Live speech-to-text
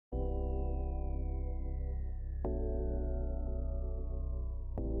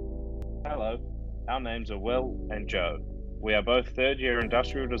Our names are Will and Joe. We are both third-year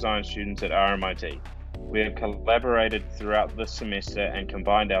industrial design students at RMIT. We have collaborated throughout this semester and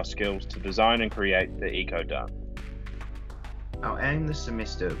combined our skills to design and create the Eco-Dome. Our aim this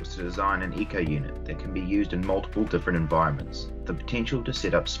semester was to design an eco-unit that can be used in multiple different environments, with the potential to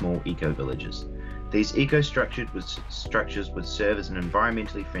set up small eco-villages. These eco-structures would serve as an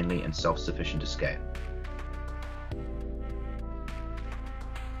environmentally friendly and self-sufficient escape.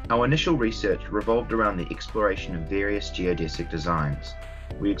 Our initial research revolved around the exploration of various geodesic designs.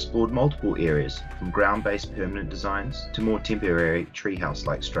 We explored multiple areas, from ground-based permanent designs to more temporary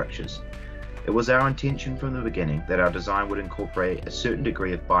treehouse-like structures. It was our intention from the beginning that our design would incorporate a certain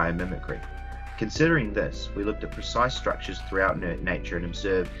degree of biomimicry. Considering this, we looked at precise structures throughout nature and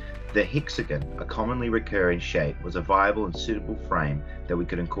observed the hexagon, a commonly recurring shape, was a viable and suitable frame that we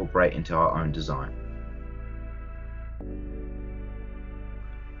could incorporate into our own design.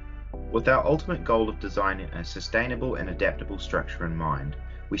 With our ultimate goal of designing a sustainable and adaptable structure in mind,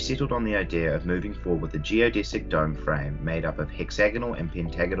 we settled on the idea of moving forward with a geodesic dome frame made up of hexagonal and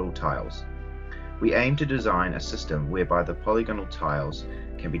pentagonal tiles. We aim to design a system whereby the polygonal tiles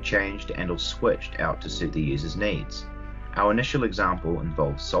can be changed and/or switched out to suit the user's needs. Our initial example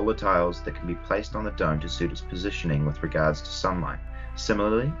involves solar tiles that can be placed on the dome to suit its positioning with regards to sunlight.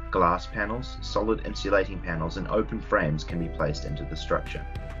 Similarly, glass panels, solid insulating panels, and open frames can be placed into the structure.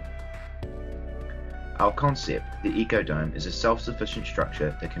 Our concept, the Eco-Dome, is a self-sufficient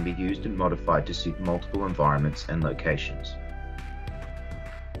structure that can be used and modified to suit multiple environments and locations.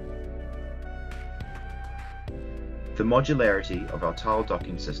 The modularity of our tile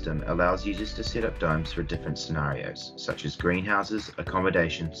docking system allows users to set up domes for different scenarios, such as greenhouses,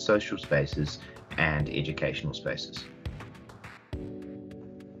 accommodation, social spaces, and educational spaces.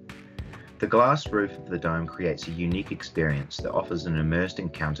 The glass roof of the dome creates a unique experience that offers an immersed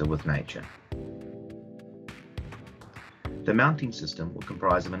encounter with nature. The mounting system will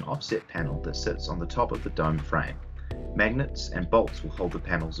comprise of an offset panel that sits on the top of the dome frame. Magnets and bolts will hold the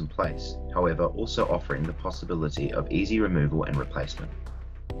panels in place, however also offering the possibility of easy removal and replacement.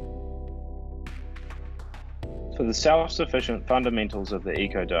 For the self-sufficient fundamentals of the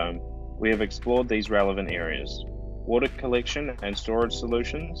Eco-Dome, we have explored these relevant areas: water collection and storage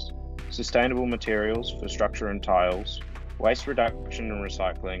solutions, sustainable materials for structure and tiles, waste reduction and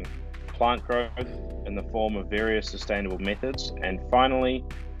recycling, plant growth in the form of various sustainable methods, and finally,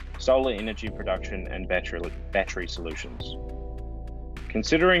 solar energy production and battery solutions.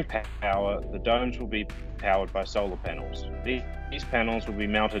 Considering power, the domes will be powered by solar panels. These panels will be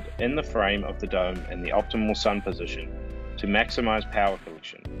mounted in the frame of the dome in the optimal sun position to maximize power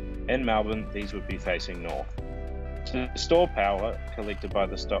collection. In Melbourne, these would be facing north. To store power collected by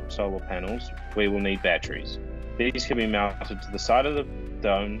the solar panels, we will need batteries. These can be mounted to the side of the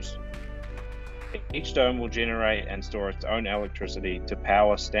domes. Each dome will generate and store its own electricity to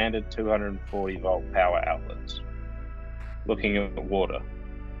power standard 240 volt power outlets. Looking at water.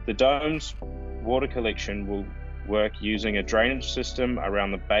 The dome's water collection will work using a drainage system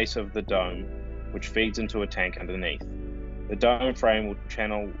around the base of the dome, which feeds into a tank underneath. The dome frame will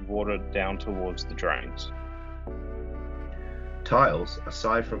channel water down towards the drains. Tiles,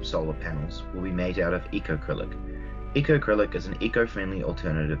 aside from solar panels, will be made out of eco-acrylic. Eco-acrylic is an eco-friendly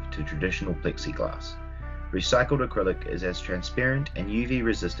alternative to traditional plexiglass. Recycled acrylic is as transparent and UV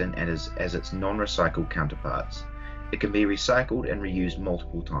resistant as its non-recycled counterparts. It can be recycled and reused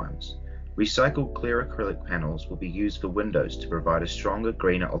multiple times. Recycled clear acrylic panels will be used for windows to provide a stronger,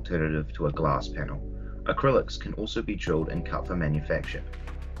 greener alternative to a glass panel. Acrylics can also be drilled and cut for manufacture.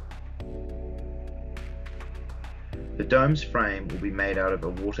 The dome's frame will be made out of a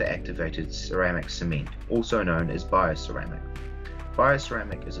water-activated ceramic cement, also known as bioceramic.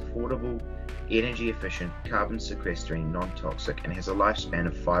 Bioceramic is affordable, energy-efficient, carbon-sequestering, non-toxic, and has a lifespan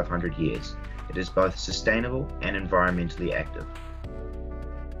of 500 years. It is both sustainable and environmentally active.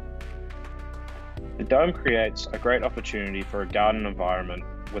 The dome creates a great opportunity for a garden environment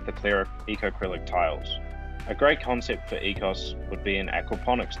with the clear eco-acrylic tiles. A great concept for ECOS would be an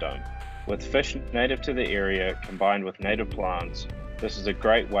aquaponics dome. With fish native to the area combined with native plants, this is a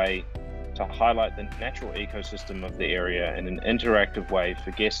great way to highlight the natural ecosystem of the area in an interactive way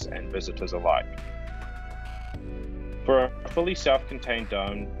for guests and visitors alike. For a fully self-contained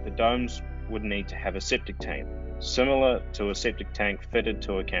dome, the domes would need to have a septic tank, similar to a septic tank fitted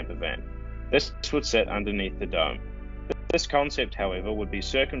to a camper van. This would sit underneath the dome. This concept, however, would be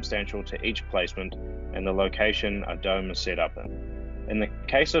circumstantial to each placement and the location a dome is set up in. In the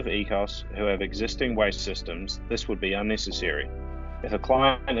case of ECOS, who have existing waste systems, this would be unnecessary. If a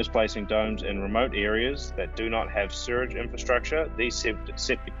client is placing domes in remote areas that do not have sewage infrastructure, these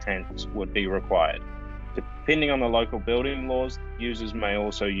septic tanks would be required. Depending on the local building laws, users may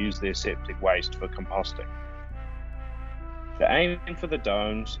also use their septic waste for composting. The aim for the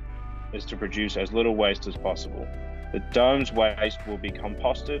domes is to produce as little waste as possible. The dome's waste will be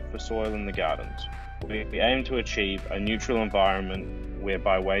composted for soil in the gardens. We aim to achieve a neutral environment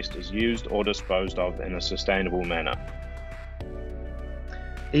whereby waste is used or disposed of in a sustainable manner.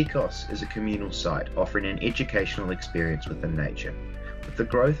 ECOS is a communal site offering an educational experience within nature. With the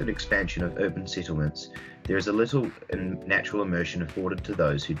growth and expansion of urban settlements, there is a little natural immersion afforded to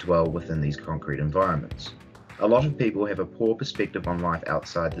those who dwell within these concrete environments. A lot of people have a poor perspective on life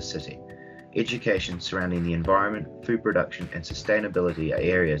outside the city. Education surrounding the environment, food production, and sustainability are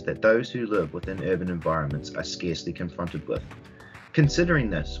areas that those who live within urban environments are scarcely confronted with. Considering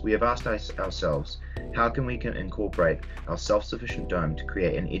this, we have asked ourselves, how can we incorporate our self-sufficient dome to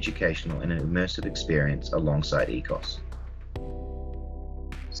create an educational and an immersive experience alongside ECOS?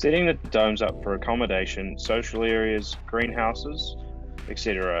 Setting the domes up for accommodation, social areas, greenhouses,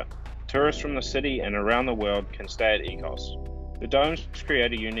 etc. Tourists from the city and around the world can stay at ECOS. The domes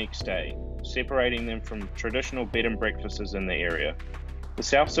create a unique stay, separating them from traditional bed and breakfasts in the area. The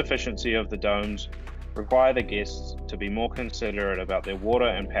self-sufficiency of the domes require the guests to be more considerate about their water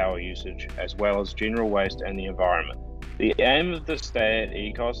and power usage, as well as general waste and the environment. The aim of the stay at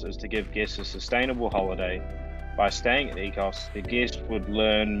ECOS is to give guests a sustainable holiday. By staying at ECOS, the guests would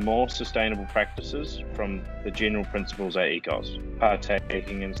learn more sustainable practices from the general principles at ECOS.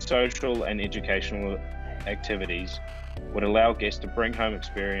 Partaking in social and educational activities would allow guests to bring home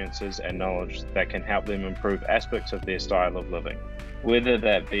experiences and knowledge that can help them improve aspects of their style of living, whether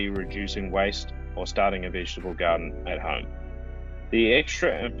that be reducing waste or starting a vegetable garden at home. The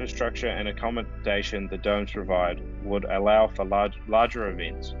extra infrastructure and accommodation the domes provide would allow for larger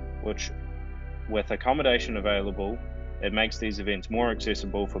events, which, with accommodation available, it makes these events more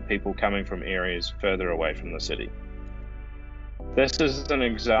accessible for people coming from areas further away from the city. This is an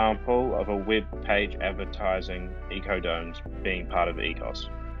example of a web page advertising ecodomes being part of ECOS.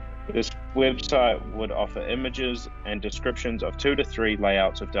 This website would offer images and descriptions of 2 to 3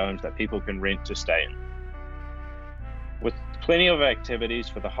 layouts of domes that people can rent to stay in. With plenty of activities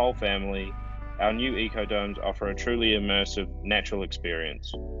for the whole family, our new ecodomes offer a truly immersive, natural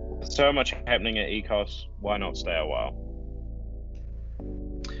experience. With so much happening at ECOS, why not stay a while?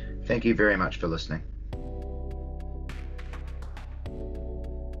 Thank you very much for listening.